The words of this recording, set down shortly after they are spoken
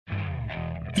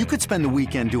You could spend the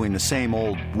weekend doing the same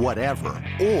old whatever,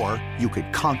 or you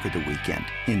could conquer the weekend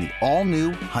in the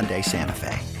all-new Hyundai Santa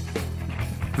Fe.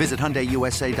 Visit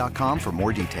HyundaiUSA.com for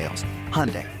more details.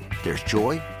 Hyundai, there's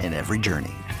joy in every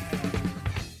journey.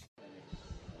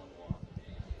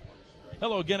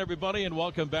 Hello again, everybody, and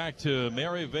welcome back to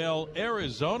Maryvale,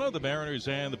 Arizona. The Mariners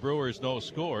and the Brewers no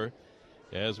score.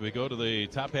 As we go to the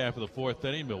top half of the fourth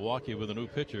inning, Milwaukee with a new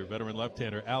pitcher, veteran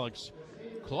left-hander Alex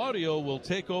Claudio will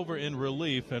take over in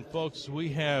relief. And, folks, we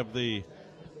have the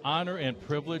honor and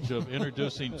privilege of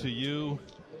introducing to you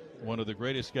one of the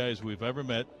greatest guys we've ever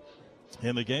met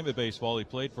in the game of baseball. He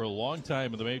played for a long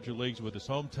time in the major leagues with his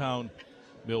hometown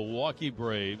Milwaukee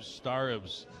Braves, star of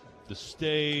the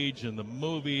stage and the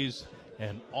movies,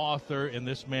 and author, and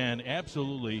this man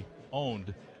absolutely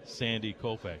owned Sandy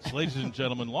Koufax. Ladies and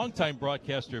gentlemen, longtime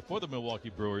broadcaster for the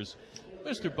Milwaukee Brewers,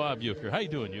 Mr. Bob Uecker. How you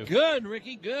doing, you? Good,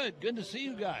 Ricky, good. Good to see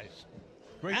you guys.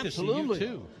 Great Absolutely. to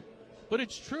see you, too. But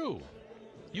it's true.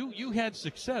 You had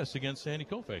success against Sandy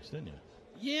Koufax, didn't you?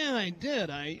 Yeah, I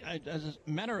did. I as a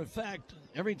matter of fact,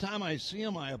 every time I see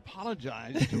him, I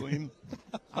apologize to him.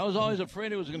 I was always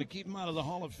afraid it was going to keep him out of the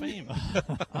Hall of Fame.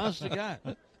 Honest to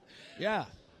God. Yeah.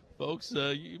 Folks,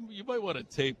 you might want to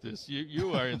tape this.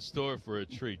 You are in store for a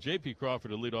treat. J.P. Crawford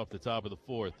will lead off the top of the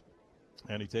fourth,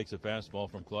 and he takes a fastball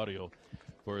from Claudio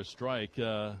for a strike.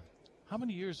 How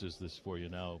many years is this for you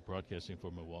now, broadcasting for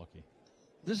Milwaukee?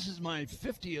 This is my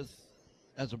 50th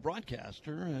as a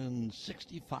broadcaster and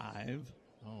 65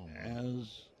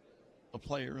 as a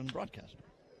player and broadcaster.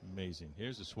 Amazing.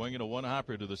 Here's a swing and a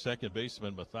one-hopper to the second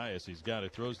baseman, Matthias. He's got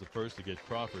it. Throws the first to get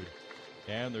Crawford,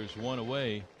 and there's one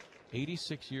away.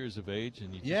 86 years of age,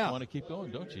 and you just want to keep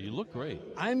going, don't you? You look great.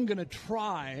 I'm going to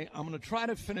try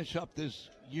to finish up this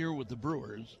year with the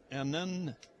Brewers, and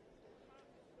then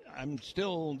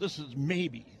this is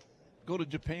maybe, go to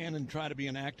Japan and try to be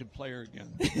an active player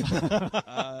again.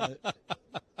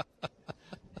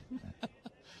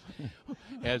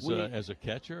 As a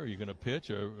catcher, are you going to pitch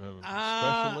or a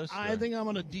specialist? I think I'm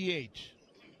going to DH.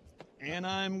 And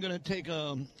I'm going to take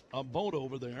a boat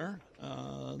over there.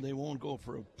 They won't go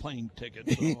for a plane ticket,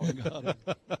 so I got it.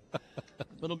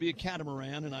 But it'll be a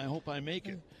catamaran, and I hope I make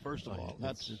it, first of all.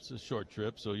 It's a short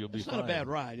trip, so you'll be fine. It's not a bad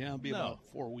ride. Yeah, it'll be about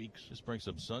 4 weeks. Just bring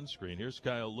some sunscreen. Here's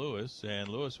Kyle Lewis, and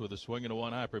Lewis with a swing and a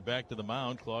one-hopper back to the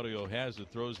mound. Claudio has it,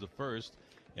 throws the first,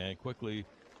 and quickly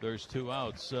there's two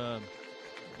outs.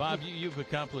 Bob, you've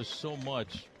accomplished so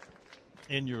much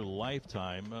in your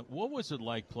lifetime. What was it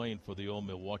like playing for the old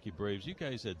Milwaukee Braves? You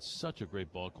guys had such a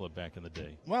great ball club back in the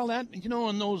day. Well,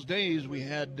 in those days we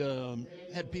had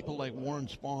people like Warren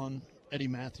Spahn, Eddie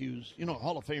Matthews,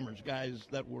 Hall of Famers, guys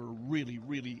that were really,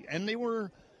 really, and they were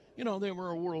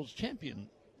a world's champion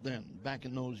then, back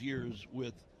in those years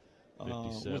with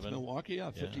Milwaukee.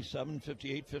 57,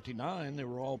 58, 59. They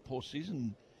were all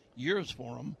postseason years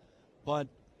for them. But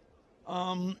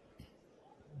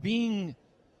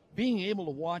being able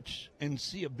to watch and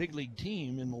see a big league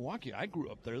team in Milwaukee, I grew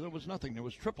up there. There was nothing. There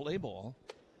was AAA ball.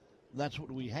 That's what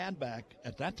we had back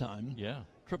at that time. Yeah.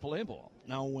 AAA ball.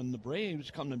 Now, when the Braves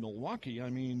come to Milwaukee,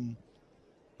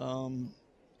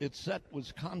 it set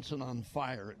Wisconsin on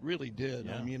fire. It really did.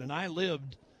 Yeah.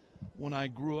 And when I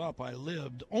grew up, I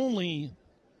lived only,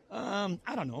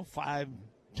 5-10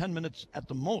 minutes at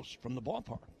the most from the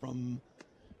ballpark, from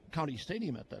County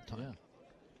Stadium at that time. Yeah.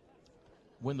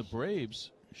 When the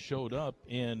Braves showed up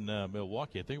in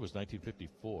Milwaukee, I think it was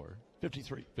 1954.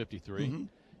 53. Mm-hmm.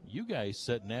 You guys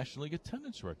set National League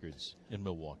attendance records in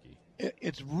Milwaukee.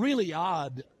 It's really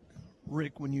odd,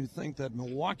 Rick, when you think that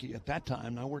Milwaukee at that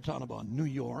time, now we're talking about New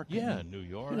York. Yeah, New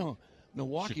York.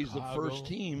 Milwaukee's Chicago. the first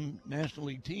team, National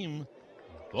League team,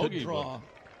 Bogey to draw.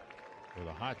 With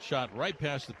a hot shot right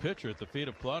past the pitcher at the feet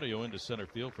of Claudio into center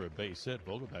field for a base hit.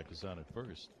 Vogelbach is on at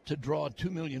first. To draw 2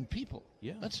 million people.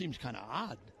 Yeah. That seems kind of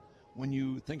odd when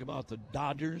you think about the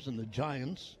Dodgers and the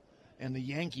Giants and the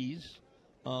Yankees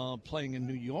playing in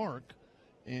New York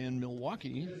and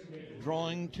Milwaukee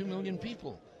drawing 2 million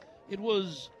people. It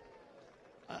was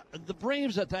the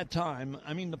Braves at that time.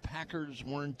 The Packers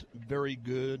weren't very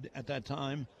good at that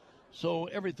time, so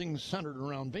everything centered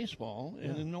around baseball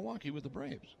and in Milwaukee with the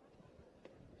Braves.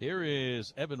 Here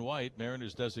is Evan White,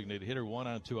 Mariners designated hitter, 1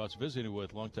 on 2 outs, visiting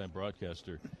with longtime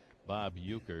broadcaster Bob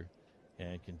Uecker,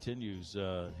 and continues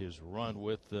his run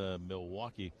with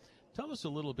Milwaukee. Tell us a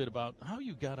little bit about how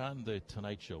you got on the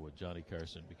Tonight Show with Johnny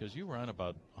Carson, because you were on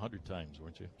about 100 times,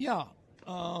 weren't you? Yeah.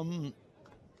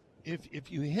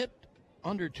 If you hit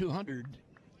under 200,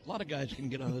 a lot of guys can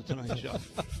get on the Tonight Show.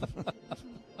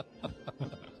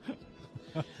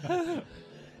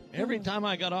 Every time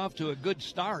I got off to a good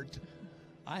start,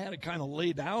 I had to kind of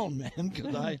lay down, man,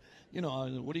 because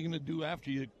what are you going to do after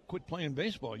you quit playing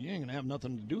baseball? You ain't going to have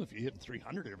nothing to do if you hit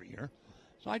 300 every year.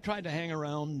 So I tried to hang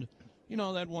around,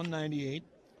 that 198.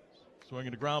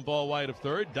 Swinging a ground ball wide of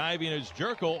third. Diving is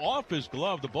Jerko off his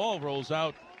glove. The ball rolls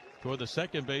out toward the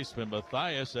second baseman,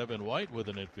 Matthias. Evan White with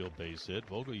an infield base hit.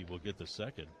 Vogel will get the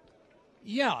second.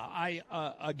 Yeah, I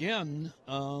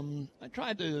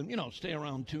tried to, stay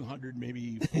around 200,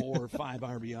 maybe 4 or 5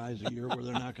 RBIs a year where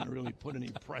they're not going to really put any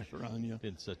pressure on you.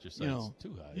 Didn't set your sights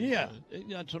too high. Yeah,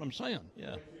 that's what I'm saying.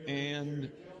 Yeah.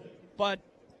 But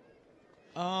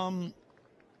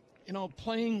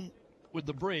playing with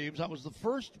the Braves, I was the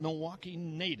first Milwaukee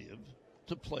native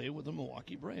to play with the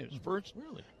Milwaukee Braves.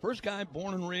 First guy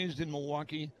born and raised in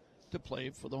Milwaukee to play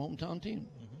for the hometown team.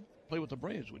 Mm-hmm. Play with the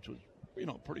Braves, which was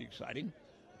pretty exciting.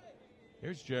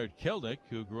 Here's Jared Kelnick,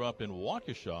 who grew up in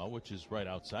Waukesha, which is right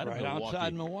outside of Milwaukee. Right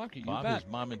outside Milwaukee, Bob, you bet.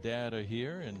 His mom and dad are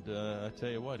here, and I tell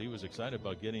you what, he was excited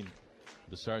about getting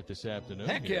the start this afternoon.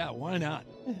 Heck yeah, why not?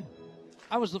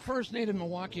 I was the first native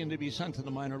Milwaukeean to be sent to the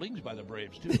minor leagues by the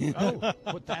Braves, too.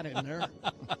 Put that in there.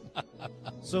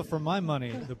 So for my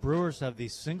money, the Brewers have the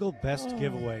single best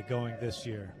giveaway going this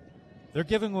year. They're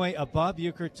giving away a Bob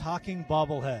Uecker talking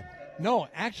bobblehead. No,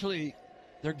 actually,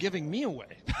 they're giving me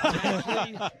away.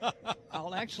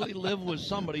 I'll actually live with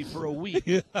somebody for a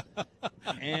week.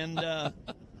 And I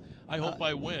hope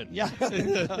I win. Yeah.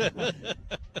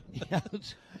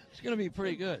 It's going to be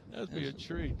pretty good. That'd be a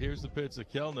treat. Here's the pitch to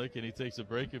Kelnick, and he takes a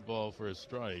breaking ball for a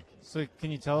strike. So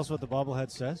can you tell us what the bobblehead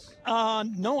says?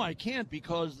 No, I can't,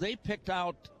 because they picked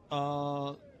out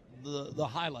the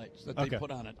highlights that they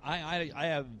put on it. I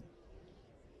have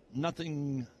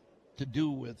nothing to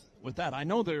do with that. I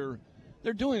know they're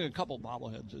doing a couple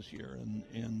bobbleheads this year,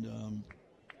 and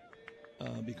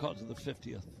because of the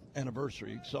 50th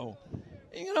anniversary. So,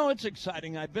 it's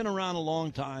exciting. I've been around a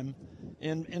long time,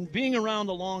 and being around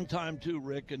a long time too,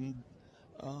 Rick, and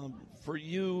for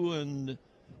you and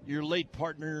your late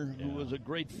partner, who was a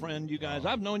great friend, you guys.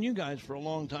 I've known you guys for a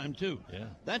long time too. Yeah.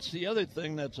 That's the other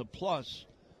thing that's a plus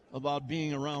about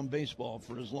being around baseball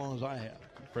for as long as I have.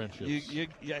 Friendships.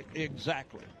 Yeah,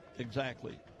 exactly.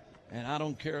 And I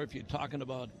don't care if you're talking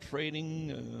about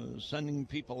trading, sending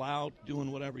people out,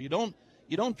 doing whatever. You don't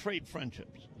trade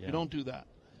friendships. Yeah. You don't do that.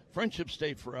 Friendships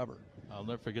stay forever. I'll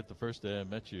never forget the first day I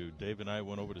met you. Dave and I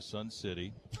went over to Sun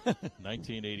City,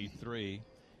 1983,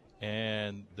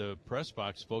 and the press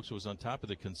box, folks, was on top of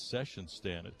the concession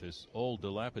stand at this old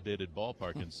dilapidated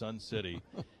ballpark in Sun City.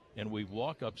 And we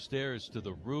walk upstairs to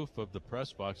the roof of the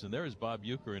press box, and there is Bob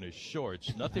Uecker in his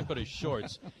shorts, nothing but his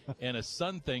shorts, and a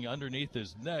sun thing underneath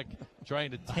his neck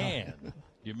trying to tan.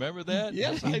 You remember that?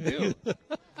 Yes, I do.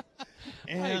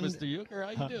 And, hey, Mr.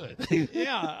 Uecker, how you doing?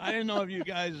 Yeah, I didn't know if you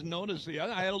guys noticed.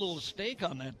 I had a little steak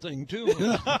on that thing, too.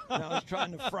 I was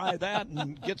trying to fry that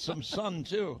and get some sun,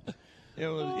 too. It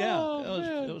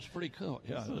was pretty cool.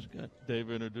 Yeah, it was good.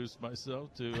 Dave introduced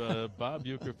myself to Bob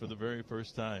Uecker for the very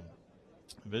first time.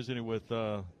 Visiting with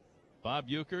Bob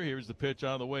Uecker. Here's the pitch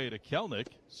on the way to Kelnick.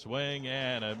 Swing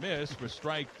and a miss for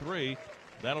strike 3.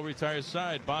 That'll retire his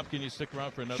side. Bob, can you stick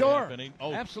around for another half inning?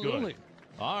 Oh, absolutely. Good.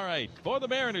 All right. For the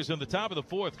Mariners in the top of the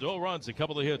 4th, no runs, a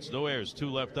couple of hits, no errors, 2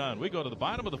 left on. We go to the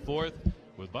bottom of the 4th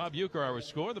with Bob Uecker, our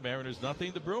score. The Mariners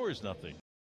nothing, the Brewers nothing.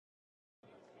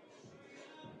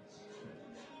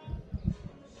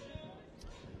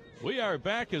 We are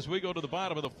back as we go to the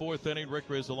bottom of the 4th inning. Rick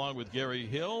Riz along with Gary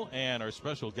Hill and our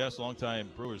special guest, longtime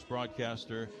Brewers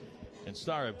broadcaster and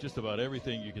star of just about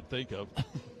everything you can think of,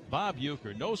 Bob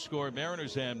Uecker. No score,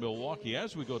 Mariners and Milwaukee.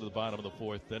 As we go to the bottom of the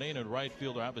 4th inning, and right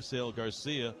fielder Abisail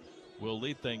Garcia will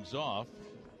lead things off.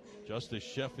 Justice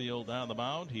Sheffield on the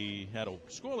mound. He had a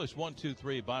scoreless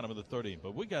 1-2-3 bottom of the 3rd inning.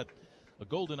 But we got a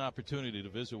golden opportunity to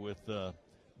visit with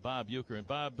Bob Uecker. And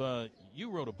Bob, you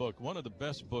wrote a book, one of the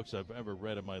best books I've ever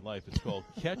read in my life. It's called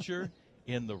Catcher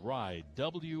in the Rye,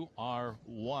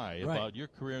 W-R-Y, about your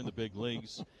career in the big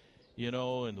leagues, in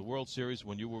the World Series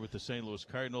when you were with the St. Louis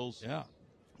Cardinals. Yeah.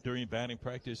 During batting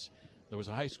practice, there was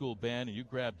a high school band, and you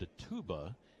grabbed a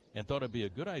tuba and thought it'd be a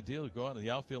good idea to go out in the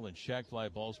outfield and shag fly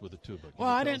balls with a tuba. Well,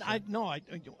 I didn't.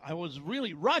 I was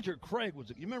really Roger Craig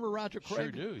was it? You remember Roger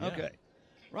Craig? Sure do. Yeah. Okay.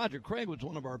 Roger Craig was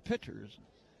one of our pitchers,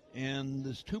 and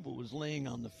this tuba was laying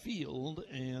on the field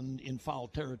and in foul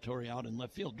territory out in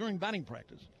left field during batting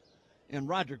practice. And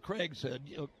Roger Craig said,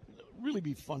 it'd really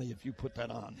be funny if you put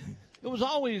that on. It was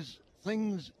always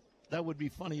things that would be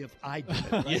funny if I did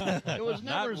it. Right? Yeah. It was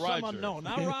never someone, not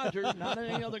Roger, not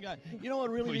any other guy. You know what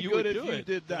really be good if you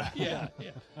did that. Yeah.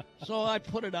 So I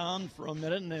put it on for a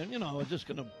minute, and then, I was just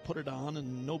going to put it on,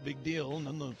 and no big deal. And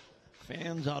then the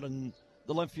fans out in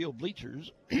the left field bleachers,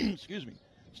 excuse me,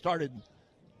 started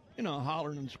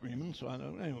hollering and screaming. So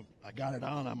I got it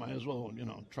on. I might as well,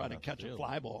 try to catch a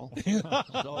fly ball.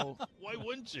 So Why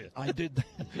wouldn't you? I did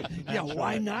that. Yeah,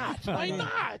 why not? Why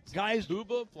not? Guys,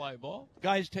 Tuba, fly ball.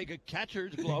 guys take a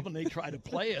catcher's glove and they try to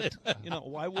play it.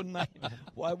 Why wouldn't I?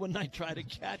 Why wouldn't I try to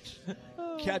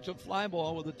catch a fly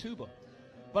ball with a tuba?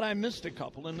 But I missed a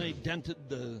couple, and they dented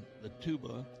the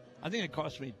tuba. I think it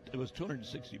cost me. It was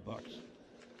 $260.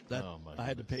 That I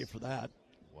had to pay for that.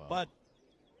 Wow. But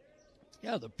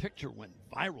yeah, the picture went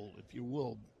viral, if you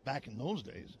will, back in those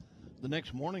days. The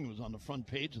next morning it was on the front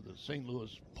page of the St. Louis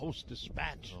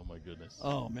Post-Dispatch. Oh, my goodness.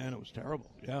 Oh, man, it was terrible.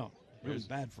 Yeah, really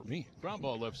bad for me. Ground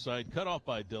ball left side, cut off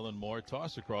by Dylan Moore.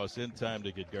 Toss across in time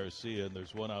to get Garcia, and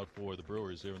there's one out for the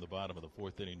Brewers here in the bottom of the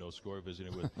fourth inning. No score,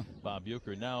 visiting with Bob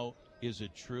Uecker. Now, is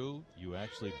it true you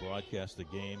actually broadcast the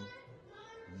game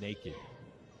naked?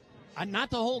 Not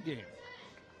the whole game.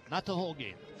 Not the whole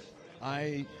game.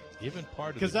 Even part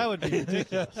of Because that would be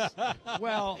ridiculous.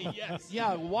 Well, Yes.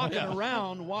 yeah, walking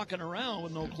around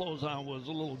with no clothes on was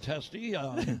a little testy.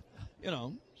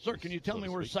 Sir, can you tell me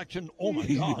where section? Oh my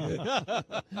God!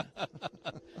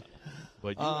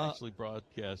 But you actually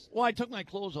broadcast. Well, I took my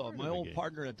clothes off. My the old game.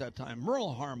 partner at that time,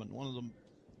 Merle Harmon, one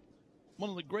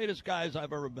of the greatest guys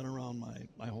I've ever been around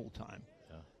my whole time.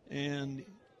 Yeah. And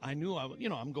I knew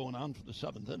I'm going on for the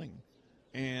seventh inning,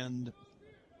 and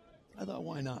I thought,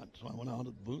 why not? So I went out of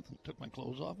the booth and took my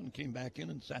clothes off and came back in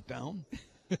and sat down.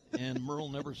 And Merle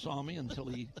never saw me until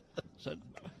he said,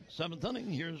 seventh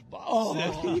inning, here's Bob.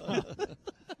 Oh.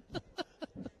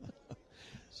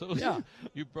 So Yeah.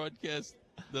 you broadcast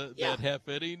that half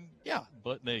inning, Yeah.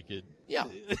 butt naked. Yeah.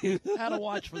 Had to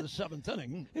watch for the seventh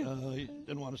inning.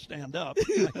 Didn't want to stand up.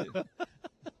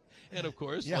 And of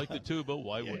course, Yeah. like the tuba,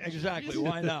 why would Exactly.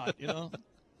 Why not?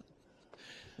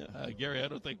 Gary, I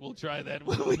don't think we'll try that.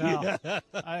 No,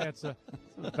 it's a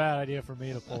bad idea for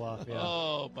me to pull off. Yeah.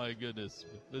 Oh my goodness!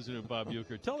 Visiting with Bob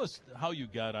Uecker. Tell us how you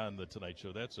got on the Tonight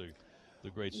Show. That's the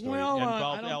great story. Well, It I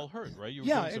involved don't- Al Hurt, right? You were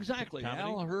Yeah, doing some exactly. comedy?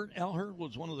 Al Hurt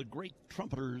was one of the great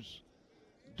trumpeters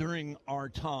during our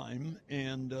time,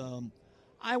 and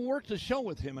I worked a show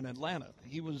with him in Atlanta.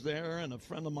 He was there, and a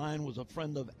friend of mine was a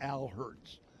friend of Al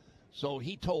Hurt's. So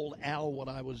he told Al what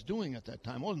I was doing at that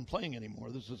time. I wasn't playing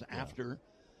anymore. This was after.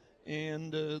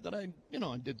 And that I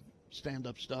did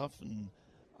stand-up stuff, and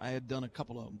I had done a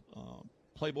couple of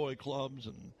Playboy clubs,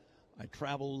 and I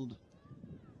traveled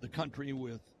the country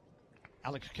with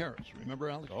Alex Karras. Remember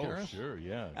Alex Karras? Oh, sure,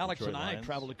 yeah. Alex Detroit and I Lions.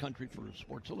 traveled the country for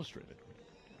Sports Illustrated,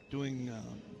 doing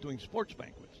sports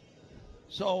banquets.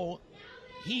 So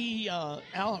he, Al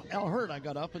Hurt, I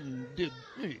got up and did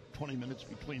maybe 20 minutes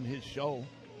between his show,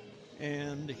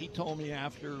 and he told me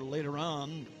later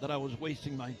on that I was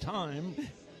wasting my time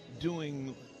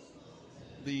doing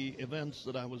the events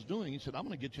that I was doing. He said, I'm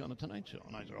going to get you on the Tonight Show.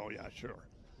 And I said, oh, yeah, sure.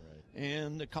 Right.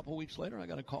 And a couple weeks later, I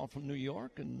got a call from New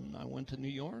York, and I went to New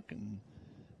York and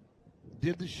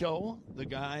did the show. The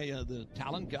guy, the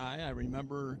talent guy, I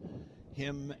remember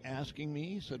him asking me,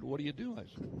 he said, what do you do? I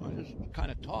said, I just kind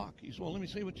of talk. He said, well, let me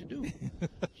see what you do.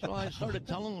 So I started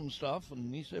telling him stuff,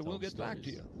 and he said, we'll get back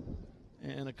to you.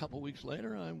 And a couple weeks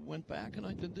later, I went back and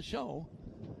I did the show.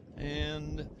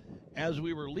 And as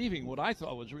we were leaving, what I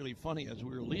thought was really funny, as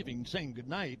we were leaving, saying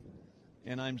goodnight,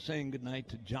 and I'm saying goodnight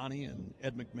to Johnny and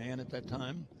Ed McMahon at that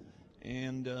time,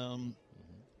 and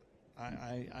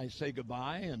I say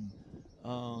goodbye, and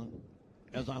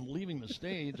as I'm leaving the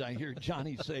stage, I hear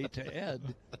Johnny say to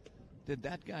Ed, did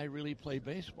that guy really play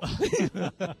baseball?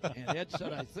 And Ed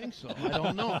said, I think so. I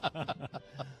don't know.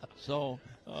 So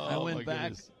I went back.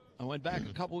 Goodness. I went back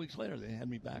a couple weeks later. They had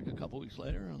me back a couple weeks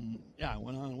later, and I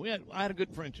went on. I had a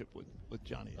good friendship with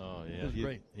Johnny. Oh, yeah. It was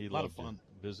great. He a lot of loved fun.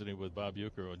 it. Visiting with Bob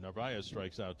Uecker. Narvaez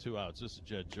strikes out 2 outs. This is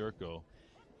Jed Jerko.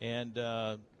 And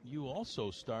you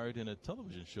also starred in a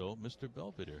television show, Mr.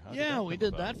 Belvedere. How did that We come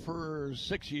did about? that for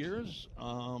 6 years.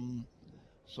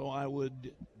 So I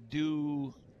would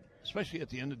do, especially at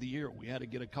the end of the year, we had to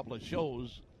get a couple of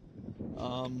shows,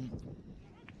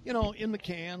 in the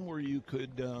can where you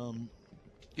could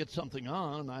get something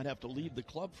on, and I'd have to leave the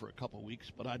club for a couple of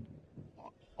weeks, but I'd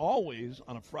always,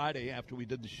 on a Friday after we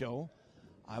did the show,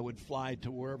 I would fly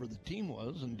to wherever the team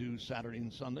was and do Saturday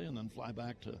and Sunday, and then fly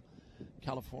back to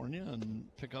California and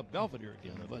pick up Belvedere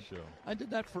again. But show. I did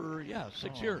that for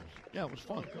 6 years. Yeah, it was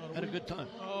fun. Had a good time.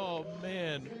 Oh,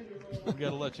 man. We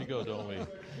got to let you go, don't we?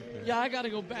 Yeah, I got to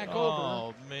go back over.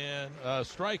 Oh, man.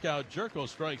 Strikeout. Jerko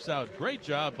strikes out. Great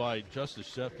job by Justice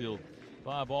Sheffield.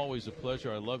 Bob, always a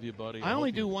pleasure. I love you, buddy. I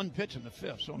only do one pitch in the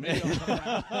fifth, so maybe I'll come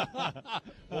back.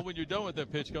 Well, when you're done with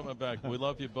that pitch, coming back. We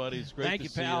love you, buddy. It's great Thank to you,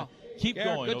 see pal. you. Keep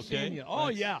Garrett, going, good okay? seeing you. Oh,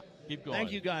 Thanks. yeah. Keep going.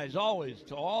 Thank you guys always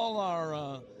to all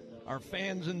our our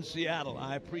fans in Seattle.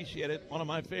 I appreciate it. One of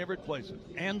my favorite places.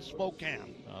 And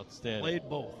Spokane. Outstanding. Played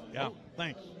both. Yeah,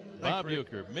 thanks. Bob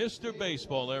Uecker, Mr.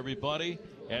 Baseball, everybody.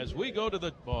 As we go to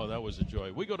the – oh, that was a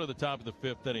joy. We go to the top of the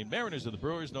fifth inning. Mariners and the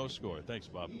Brewers, no score. Thanks,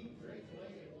 Bob.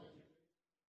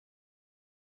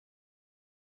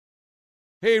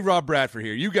 Hey, Rob Bradford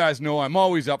here. You guys know I'm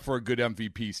always up for a good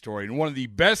MVP story, and one of the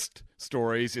best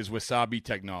stories is Wasabi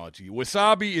Technology.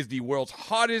 Wasabi is the world's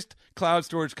hottest cloud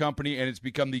storage company, and it's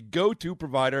become the go-to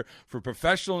provider for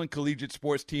professional and collegiate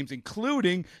sports teams,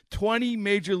 including 20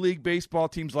 Major League Baseball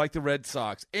teams like the Red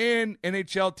Sox and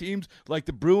NHL teams like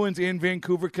the Bruins and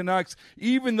Vancouver Canucks.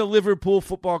 Even the Liverpool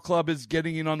Football Club is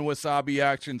getting in on the Wasabi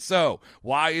action. So,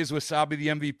 why is Wasabi the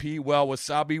MVP? Well,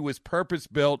 Wasabi was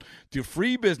purpose-built to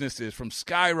free businesses from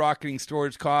skyrocketing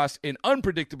storage costs and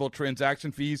unpredictable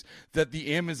transaction fees that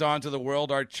the Amazons of the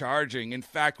world are charging. In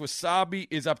fact, Wasabi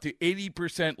is up to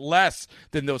 80% less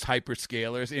than those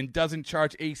hyperscalers and doesn't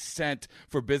charge a cent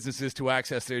for businesses to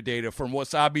access their data. From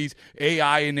Wasabi's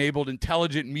AI-enabled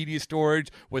intelligent media storage,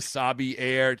 Wasabi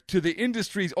Air, to the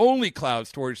industry's only cloud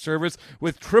storage service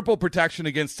with triple protection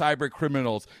against cyber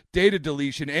criminals, data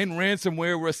deletion, and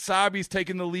ransomware, Wasabi's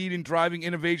taken the lead in driving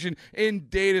innovation in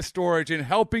data storage and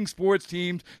helping sports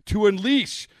teams to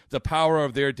unleash the power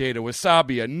of their data.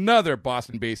 Wasabi, another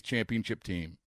Boston-based championship team.